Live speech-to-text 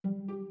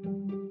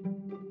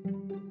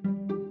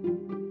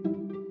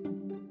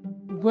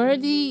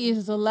Worthy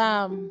is the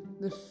Lamb,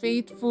 the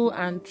faithful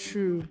and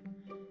true,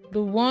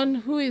 the one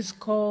who is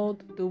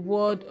called the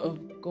Word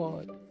of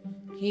God.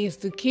 He is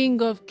the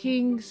King of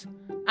kings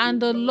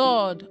and the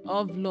Lord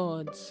of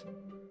lords.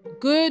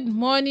 Good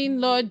morning,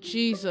 Lord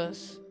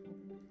Jesus.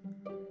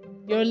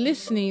 You're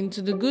listening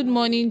to the Good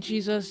Morning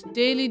Jesus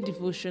daily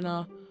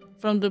devotional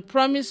from the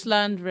Promised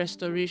Land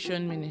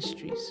Restoration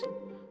Ministries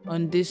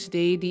on this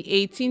day, the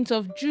 18th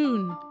of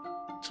June,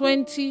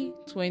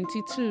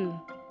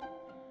 2022.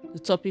 The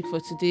topic for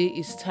today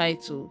is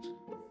titled,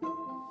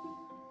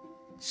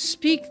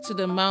 Speak to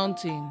the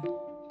Mountain,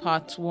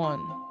 Part 1.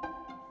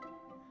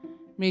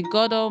 May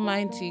God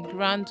Almighty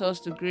grant us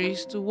the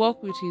grace to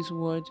walk with His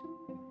word.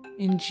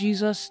 In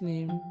Jesus'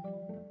 name,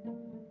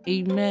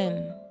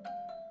 Amen.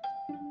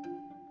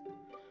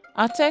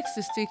 Our text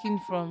is taken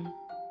from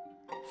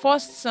 1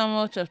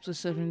 Samuel chapter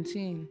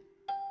 17,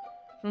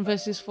 from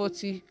verses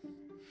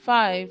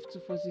 45 to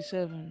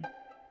 47.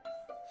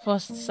 1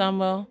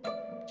 Samuel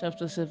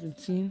chapter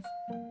 17,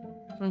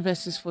 from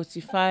verses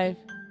 45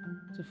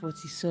 to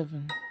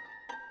 47.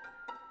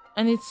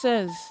 And it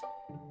says,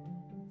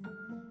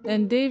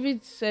 Then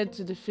David said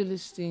to the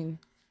Philistine,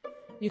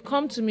 You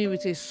come to me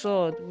with a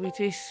sword, with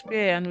a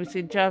spear, and with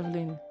a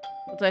javelin,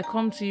 but I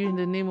come to you in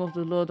the name of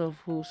the Lord of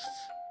hosts,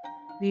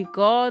 the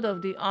God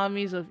of the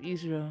armies of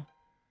Israel,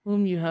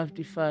 whom you have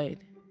defied.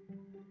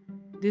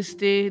 This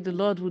day the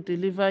Lord will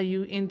deliver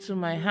you into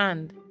my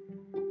hand,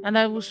 and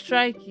I will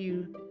strike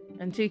you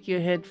and take your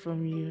head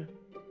from you.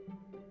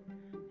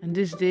 And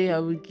this day I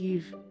will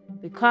give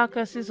the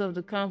carcasses of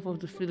the camp of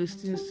the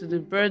Philistines to the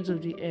birds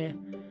of the air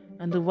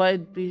and the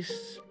wild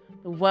beasts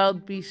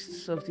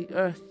of the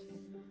earth,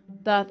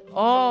 that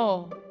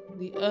all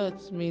the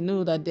earth may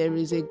know that there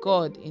is a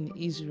God in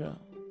Israel.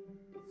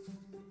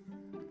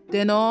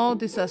 Then all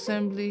this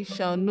assembly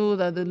shall know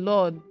that the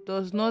Lord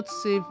does not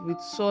save with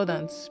sword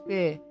and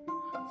spear,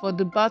 for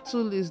the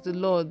battle is the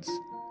Lord's,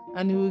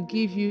 and He will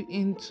give you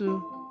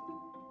into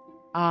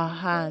our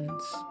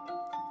hands.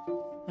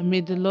 And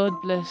may the Lord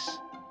bless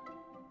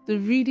the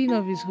reading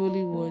of His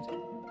holy word.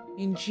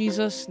 In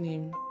Jesus'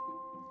 name,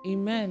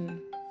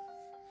 Amen.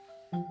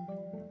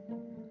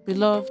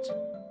 Beloved,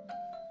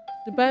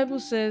 the Bible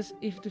says,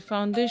 if the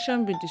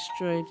foundation be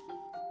destroyed,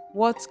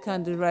 what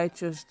can the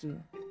righteous do?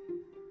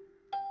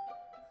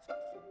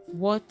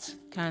 What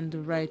can the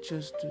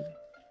righteous do?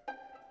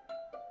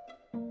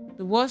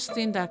 The worst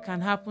thing that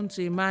can happen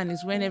to a man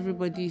is when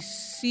everybody is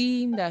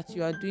seeing that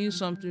you are doing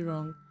something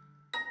wrong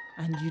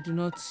and you do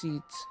not see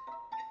it.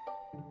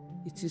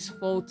 It is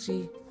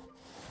faulty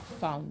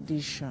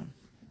foundation.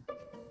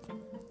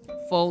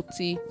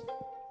 Faulty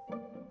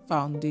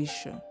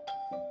foundation.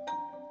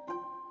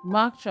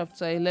 Mark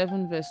chapter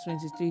 11 verse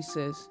 23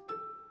 says,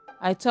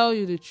 I tell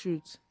you the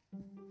truth.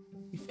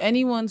 If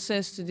anyone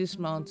says to this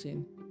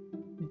mountain,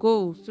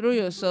 Go, throw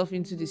yourself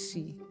into the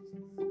sea,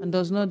 and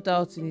does not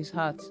doubt in his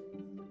heart,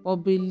 but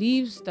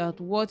believes that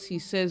what he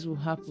says will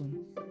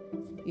happen,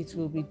 it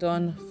will be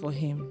done for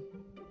him.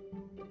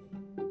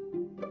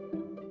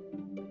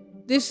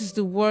 This is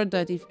the word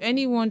that if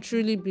anyone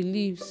truly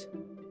believes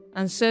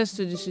and says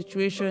to the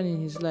situation in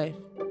his life,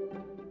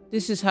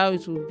 this is how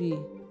it will be,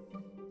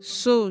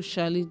 so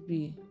shall it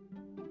be.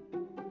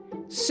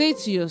 Say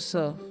to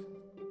yourself,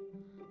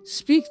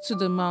 speak to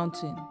the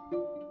mountain.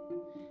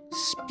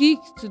 Speak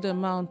to the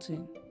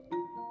mountain.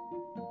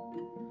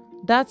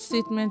 That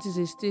statement is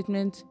a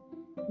statement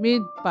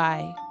made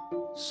by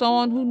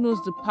someone who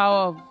knows the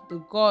power of the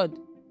God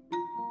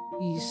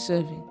he is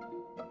serving.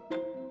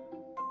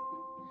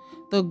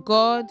 The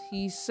God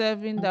he is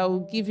serving that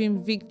will give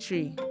him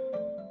victory.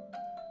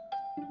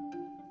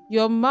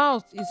 Your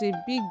mouth is a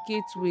big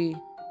gateway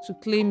to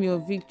claim your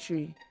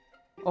victory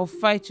or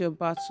fight your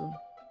battle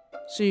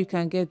so you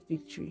can get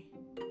victory.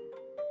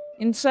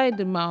 Inside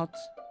the mouth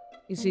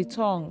is a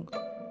tongue.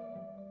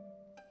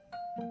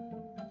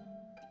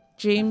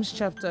 James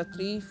chapter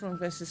 3 from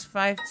verses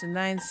 5 to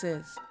 9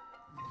 says,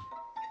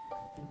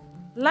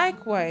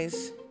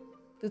 Likewise,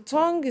 the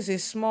tongue is a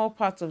small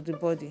part of the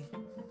body,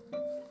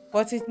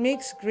 but it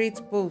makes great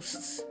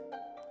boasts.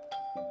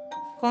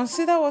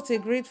 Consider what a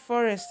great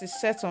forest is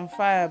set on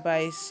fire by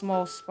a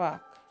small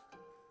spark.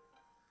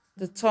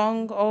 The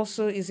tongue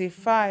also is a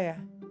fire,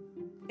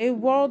 a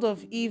world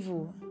of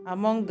evil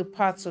among the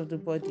parts of the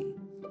body.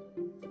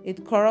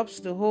 It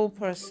corrupts the whole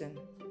person,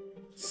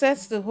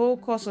 sets the whole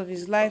course of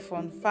his life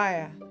on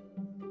fire,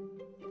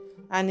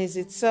 and is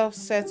itself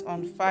set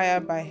on fire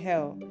by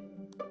hell.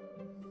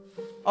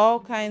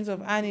 All kinds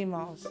of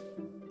animals,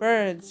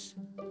 birds,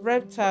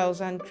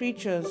 reptiles, and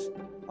creatures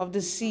of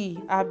the sea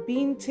are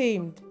being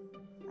tamed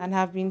and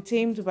have been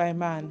tamed by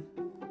man.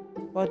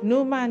 But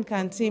no man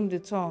can tame the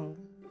tongue.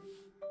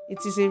 It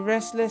is a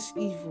restless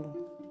evil,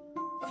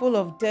 full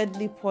of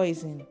deadly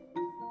poison.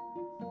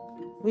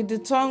 With the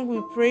tongue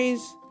we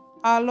praise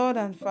our Lord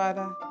and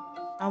Father,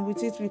 and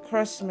with it we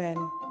curse men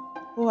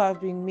who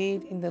have been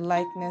made in the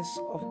likeness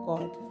of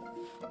God.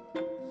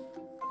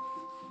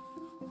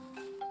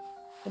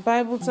 The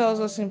Bible tells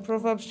us in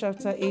Proverbs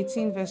chapter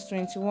 18 verse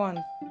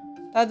 21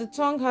 that the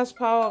tongue has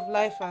power of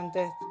life and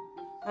death,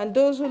 and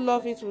those who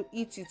love it will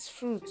eat its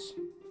fruit.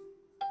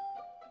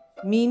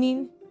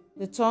 Meaning,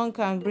 the tongue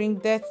can bring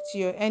death to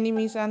your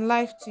enemies and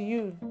life to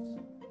you.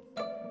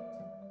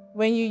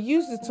 When you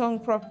use the tongue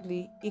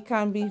properly, it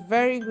can be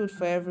very good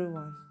for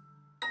everyone.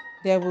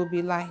 There will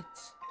be light.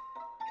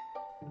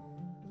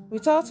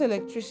 Without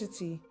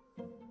electricity,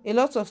 a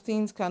lot of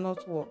things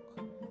cannot work,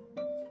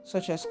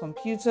 such as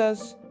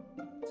computers,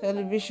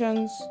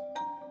 televisions,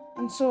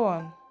 and so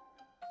on.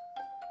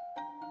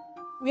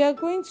 We are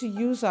going to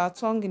use our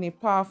tongue in a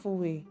powerful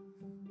way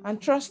and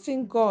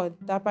trusting God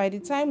that by the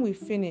time we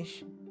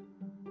finish,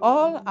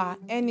 all our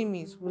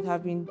enemies would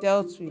have been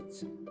dealt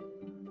with.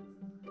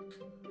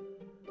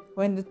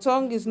 When the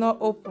tongue is not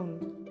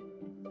opened,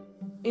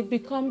 it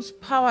becomes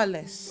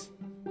powerless.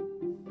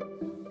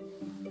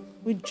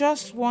 With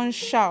just one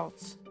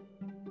shout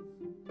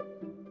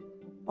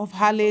of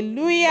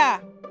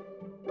hallelujah,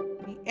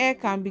 the air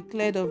can be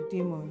cleared of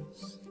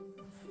demons.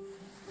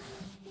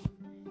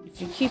 If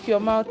you keep your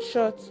mouth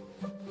shut,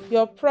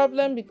 your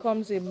problem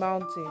becomes a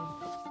mountain.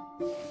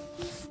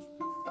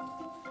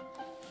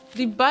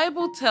 The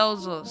Bible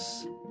tells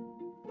us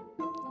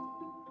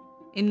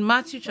in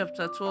Matthew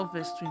chapter 12,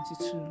 verse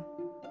 22,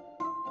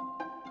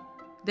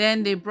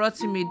 then they brought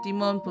him a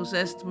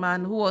demon-possessed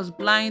man who was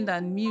blind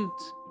and mute,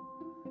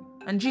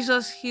 and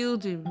Jesus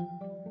healed him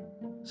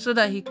so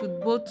that he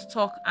could both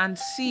talk and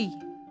see.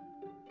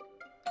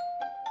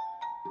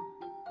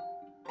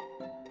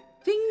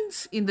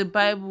 Things in the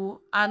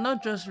Bible are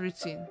not just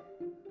written.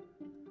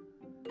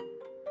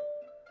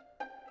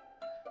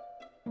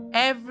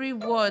 Every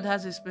word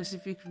has a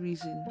specific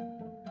reason.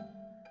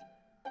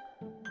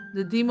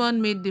 The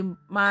demon made the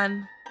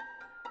man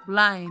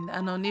blind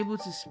and unable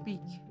to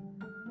speak.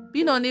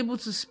 Being unable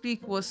to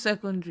speak was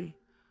secondary,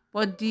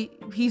 but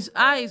his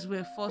eyes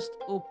were first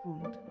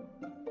opened.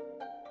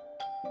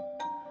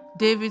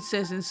 David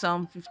says in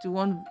Psalm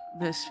 51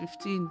 verse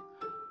 15,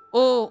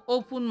 "Oh,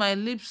 open my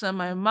lips and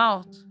my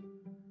mouth.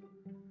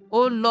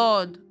 O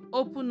Lord,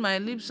 open my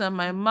lips and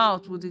my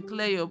mouth will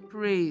declare your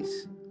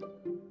praise."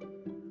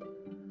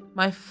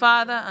 My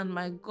Father and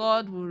my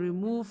God will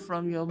remove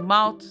from your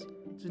mouth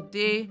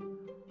today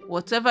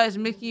whatever is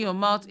making your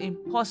mouth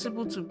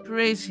impossible to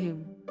praise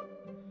him.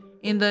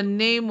 In the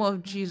name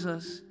of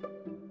Jesus.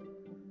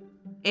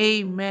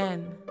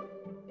 Amen.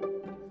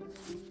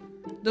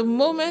 The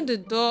moment the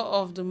door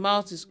of the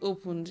mouth is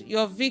opened,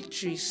 your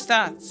victory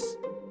starts.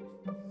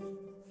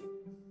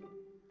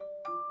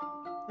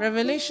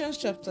 Revelation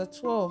chapter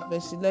 12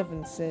 verse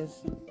 11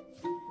 says,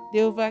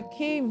 "They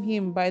overcame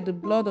him by the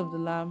blood of the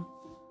Lamb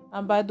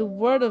and by the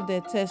word of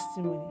their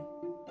testimony,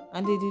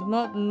 and they did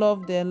not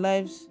love their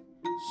lives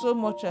so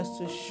much as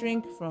to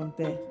shrink from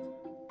death."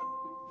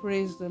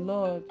 Praise the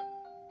Lord.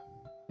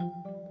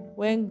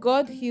 When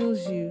God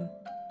heals you,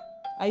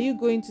 are you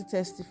going to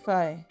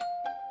testify?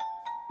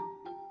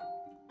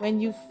 When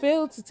you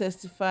fail to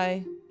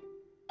testify,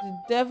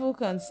 the devil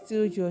can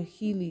steal your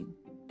healing.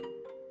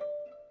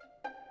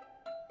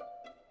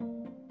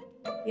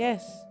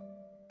 Yes,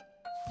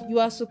 you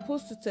are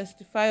supposed to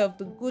testify of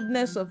the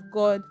goodness of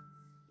God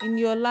in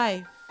your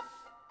life.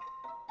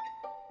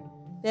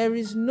 There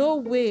is no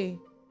way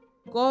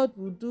God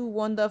will do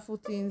wonderful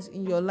things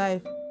in your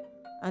life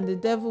and the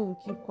devil will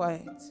keep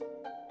quiet.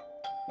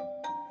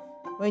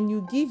 When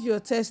you give your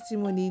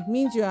testimony, it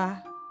means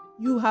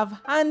you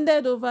have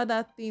handed over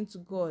that thing to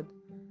God,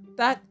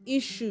 that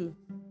issue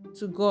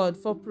to God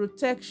for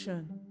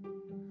protection.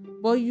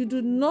 But you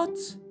do not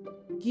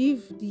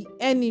give the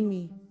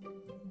enemy,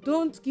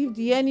 don't give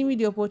the enemy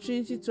the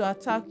opportunity to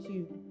attack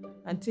you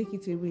and take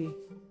it away.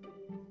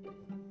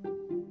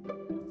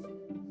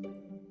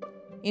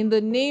 In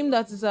the name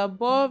that is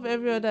above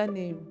every other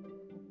name,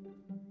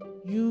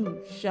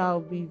 you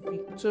shall be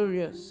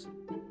victorious.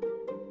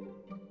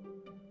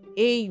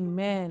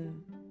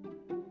 Amen.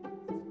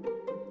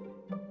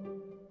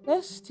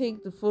 Let's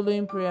take the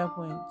following prayer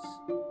points.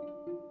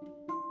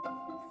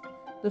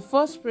 The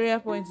first prayer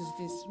point is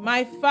this: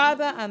 my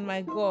Father and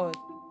my God,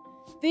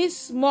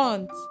 this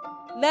month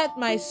let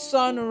my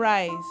sun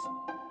rise,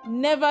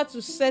 never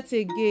to set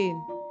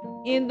again,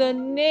 in the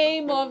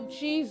name of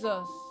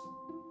Jesus.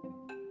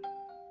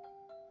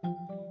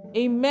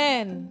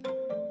 Amen.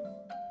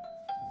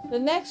 The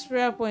next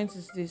prayer point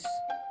is this: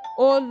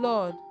 oh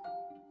Lord,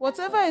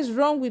 whatever is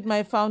wrong with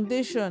my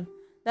foundation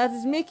that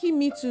is making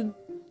me to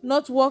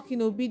not walk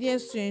in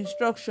obedience to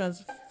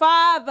instructions,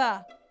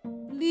 Father,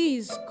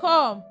 please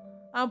come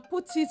and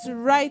put it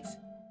right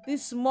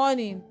this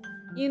morning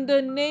in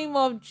the name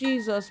of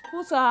Jesus.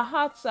 Put our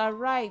hearts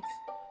aright.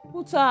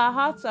 Put our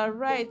hearts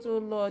aright, oh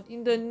Lord,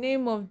 in the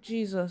name of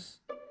Jesus.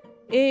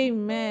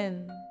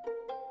 Amen.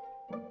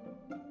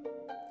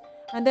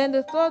 And then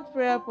the third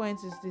prayer point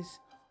is this: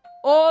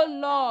 oh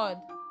Lord,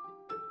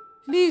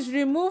 please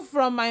remove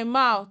from my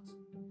mouth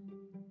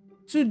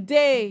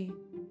today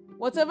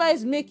whatever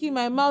is making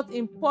my mouth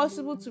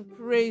impossible to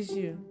praise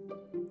you,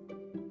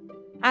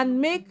 and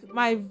make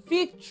my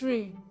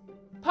victory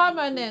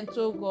permanent,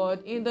 oh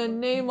God, in the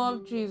name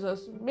of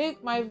Jesus.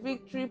 Make my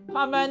victory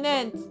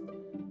permanent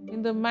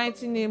in the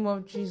mighty name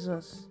of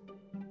Jesus.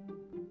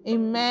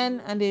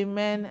 Amen and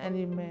amen and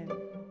amen.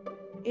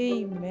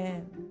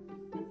 Amen.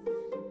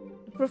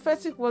 The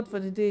prophetic word for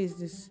the day is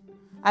this: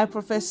 I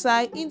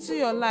prophesy into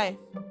your life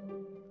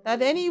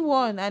that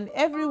anyone and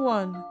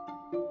everyone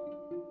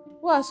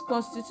who has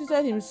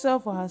constituted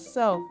himself or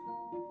herself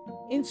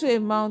into a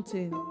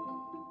mountain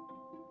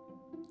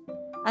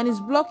and is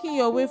blocking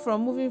your way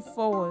from moving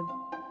forward,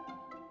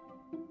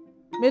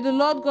 may the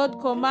Lord God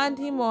command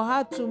him or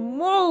her to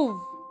move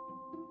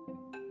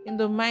in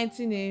the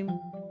mighty name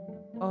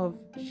of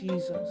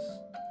Jesus.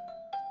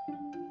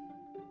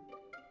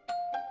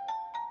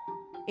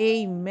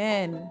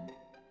 Amen.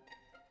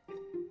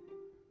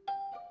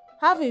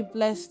 Have a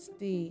blessed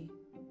day.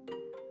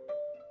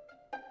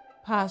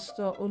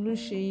 Pastor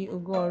Oluseyi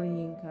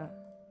Ogoriyinka.